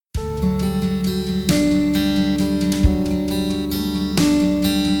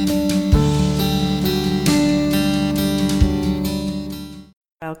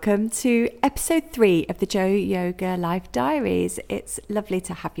welcome to episode 3 of the Joe Yoga Life Diaries. It's lovely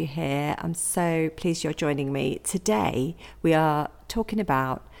to have you here. I'm so pleased you're joining me. Today we are talking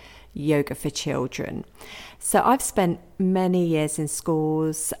about yoga for children. So I've spent many years in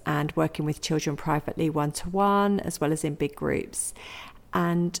schools and working with children privately one-to-one as well as in big groups.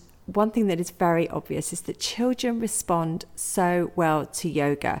 And one thing that is very obvious is that children respond so well to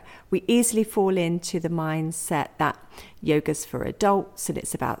yoga. We easily fall into the mindset that yoga's for adults and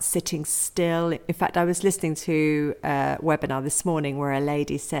it's about sitting still. In fact, I was listening to a webinar this morning where a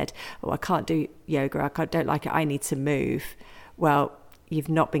lady said, I can't do yoga, I don't like it, I need to move. Well, you've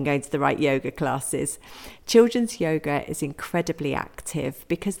not been going to the right yoga classes. Children's yoga is incredibly active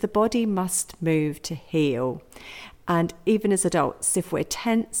because the body must move to heal. And even as adults, if we're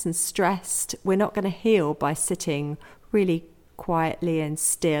tense and stressed, we're not going to heal by sitting really quietly and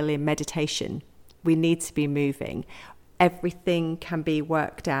still in meditation. We need to be moving. Everything can be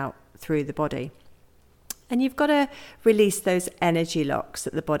worked out through the body. And you've got to release those energy locks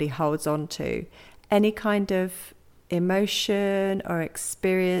that the body holds on to. Any kind of emotion or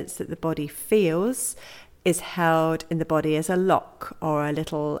experience that the body feels is held in the body as a lock or a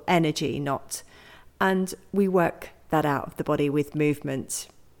little energy knot. And we work that out of the body with movement.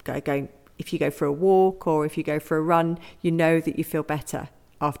 If you go for a walk or if you go for a run, you know that you feel better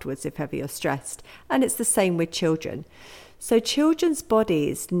afterwards if ever you're stressed. And it's the same with children. So children's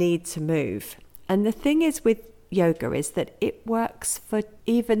bodies need to move. And the thing is with yoga is that it works for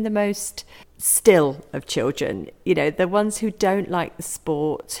even the most still of children, the ones who don't like the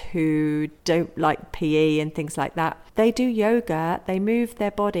sport, who don't like PE and things like that. They do yoga, they move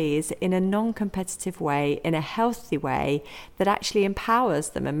their bodies in a non-competitive way, in a healthy way that actually empowers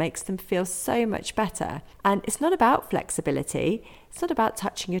them and makes them feel so much better. And it's not about flexibility, it's not about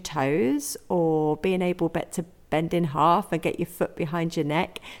touching your toes or being able to bend in half and get your foot behind your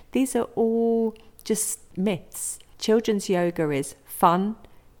neck. These are all just myths. Children's yoga is fun,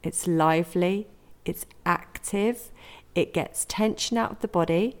 it's lively, it's active, it gets tension out of the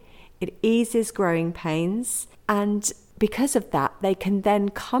body, it eases growing pains, and because of that, they can then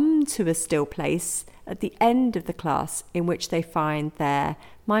come to a still place at the end of the class in which they find their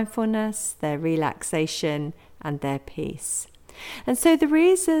mindfulness, their relaxation, and their peace. And so the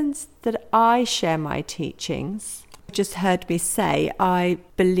reasons that I share my teachings, just heard me say, I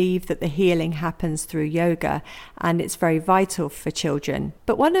believe that the healing happens through yoga and it's very vital for children.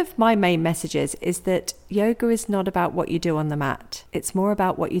 But one of my main messages is that yoga is not about what you do on the mat. It's more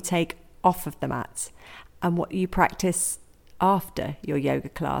about what you take off of the mat and what you practice after your yoga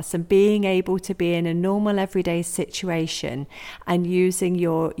class, and being able to be in a normal everyday situation and using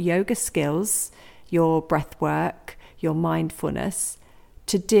your yoga skills, your breath work, your mindfulness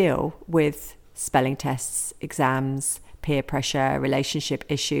to deal with spelling tests, exams, peer pressure, relationship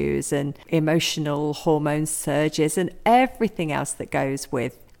issues, and emotional hormone surges, and everything else that goes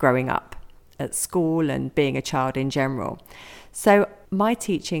with growing up at school and being a child in general. So my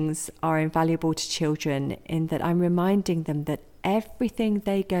teachings are invaluable to children in that I'm reminding them that everything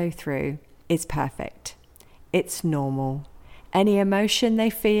they go through is perfect. It's normal. Any emotion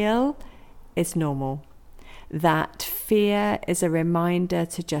they feel is normal. That fear is a reminder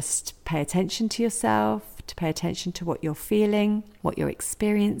to just pay attention to yourself, to pay attention to what you're feeling, what you're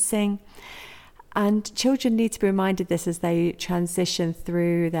experiencing. And children need to be reminded this as they transition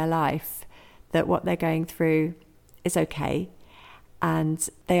through their life, that what they're going through is okay. And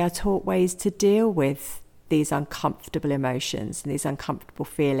they are taught ways to deal with these uncomfortable emotions and these uncomfortable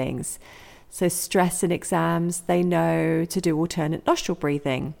feelings. So stress in exams, they know to do alternate nostril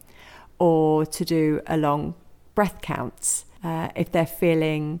breathing or to do a long breath counts. If they're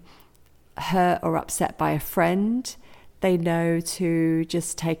feeling hurt or upset by a friend, they know to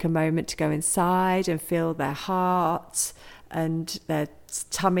just take a moment to go inside and feel their heart and their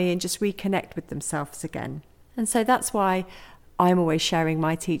tummy and just reconnect with themselves again. And so that's why I'm always sharing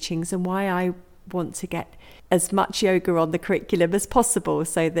my teachings and why I want to get as much yoga on the curriculum as possible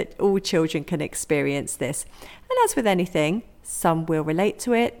so that all children can experience this. And as with anything, some will relate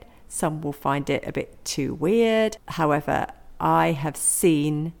to it, some will find it a bit too weird. However, I have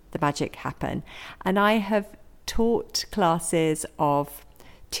seen the magic happen, and I have taught classes of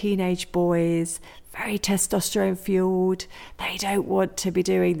teenage boys, very testosterone fueled. They don't want to be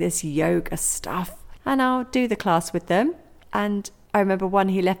doing this yoga stuff. And I'll do the class with them. And I remember one,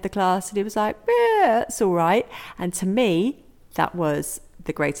 he left the class and he was like, yeah, it's all right. And to me, that was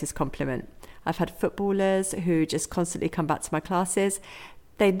the greatest compliment. I've had footballers who just constantly come back to my classes.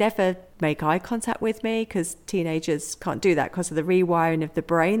 They never make eye contact with me because teenagers can't do that because of the rewiring of the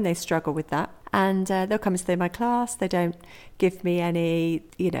brain. They struggle with that. And they'll come and stay in my class. They don't give me any,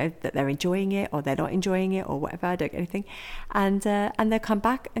 that they're enjoying it or they're not enjoying it or whatever. I don't get anything. And they'll come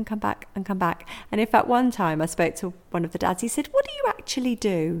back and come back and come back. And in fact, one time I spoke to one of the dads. He said, "What do you actually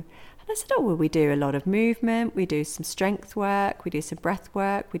do?" And I said, "Oh, well, we do a lot of movement. We do some strength work. We do some breath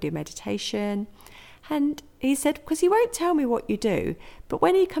work. We do meditation." And he said, because he won't tell me what you do, but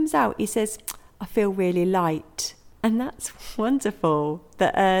when he comes out, he says, "I feel really light." And that's wonderful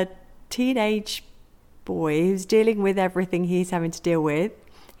that a teenage boy who's dealing with everything he's having to deal with,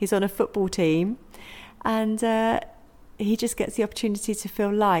 he's on a football team, and he just gets the opportunity to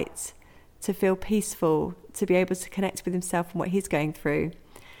feel light, to feel peaceful, to be able to connect with himself and what he's going through.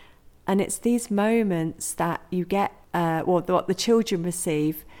 And it's these moments that you get, what the children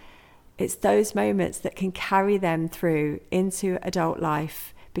receive, it's those moments that can carry them through into adult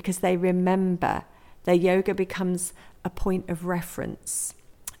life, because they remember their yoga becomes a point of reference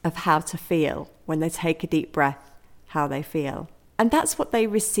of how to feel when they take a deep breath, how they feel. And that's what they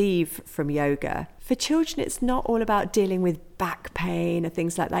receive from yoga. For children, it's not all about dealing with back pain or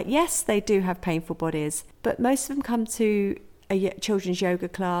things like that. Yes, they do have painful bodies, but most of them come to a children's yoga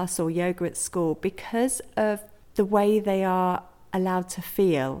class or yoga at school because of the way they are allowed to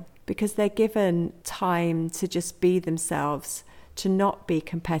feel, because they're given time to just be themselves, to not be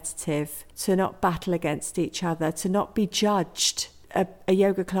competitive, to not battle against each other, to not be judged. A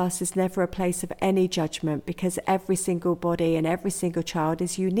yoga class is never a place of any judgment, because every single body and every single child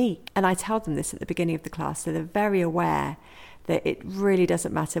is unique. And I tell them this at the beginning of the class, so they're very aware that it really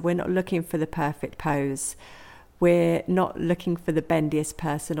doesn't matter. We're not looking for the perfect pose. We're not looking for the bendiest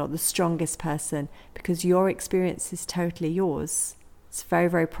person or the strongest person, because your experience is totally yours. It's a very,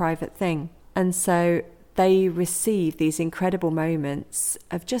 very private thing. And so they receive these incredible moments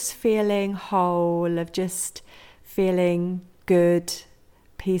of just feeling whole, of just feeling good,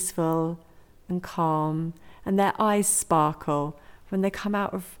 peaceful and calm, and their eyes sparkle when they come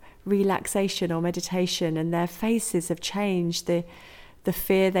out of relaxation or meditation, and their faces have changed. The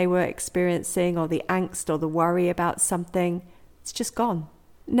fear they were experiencing, or the angst or the worry about something, it's just gone.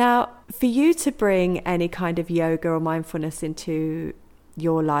 Now, for you to bring any kind of yoga or mindfulness into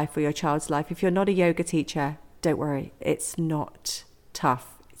your life or your child's life, if you're not a yoga teacher, don't worry, it's not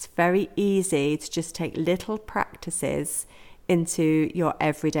tough. It's very easy to just take little practices into your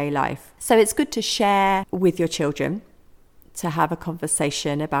everyday life. So it's good to share with your children, to have a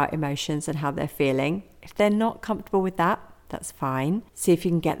conversation about emotions and how they're feeling. If they're not comfortable with that, that's fine. See if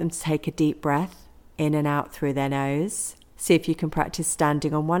you can get them to take a deep breath in and out through their nose. See if you can practice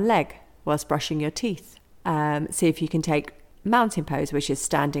standing on one leg whilst brushing your teeth. See if you can take mountain pose, which is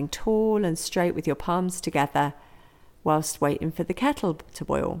standing tall and straight with your palms together whilst waiting for the kettle to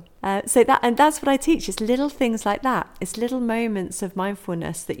boil. That's what I teach. It's little things like that. It's little moments of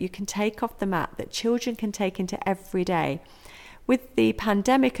mindfulness that you can take off the mat, that children can take into every day. With the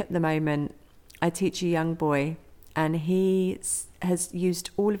pandemic at the moment, I teach a young boy, and he has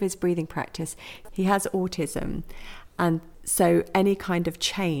used all of his breathing practice. He has autism, and so any kind of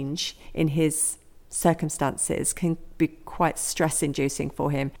change in his circumstances can be quite stress-inducing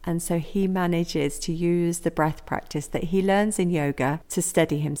for him. And so he manages to use the breath practice that he learns in yoga to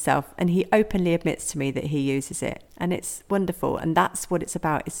steady himself. And he openly admits to me that he uses it. And it's wonderful. And that's what it's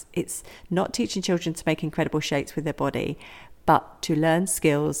about. It's not teaching children to make incredible shapes with their body, but to learn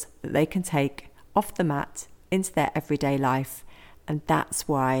skills that they can take off the mat into their everyday life. And that's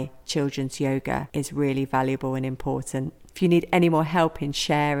why children's yoga is really valuable and important. If you need any more help in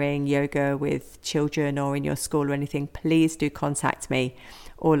sharing yoga with children or in your school or anything, please do contact me.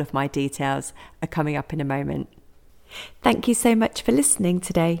 All of my details are coming up in a moment. Thank you so much for listening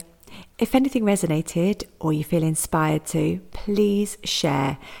today. If anything resonated or you feel inspired to, please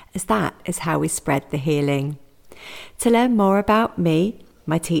share, as that is how we spread the healing. To learn more about me,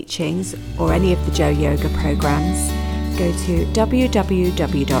 my teachings, or any of the Joe Yoga programs, go to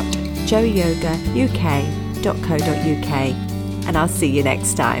www.joeyogauk.co.uk, and I'll see you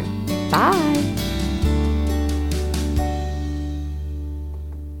next time. Bye.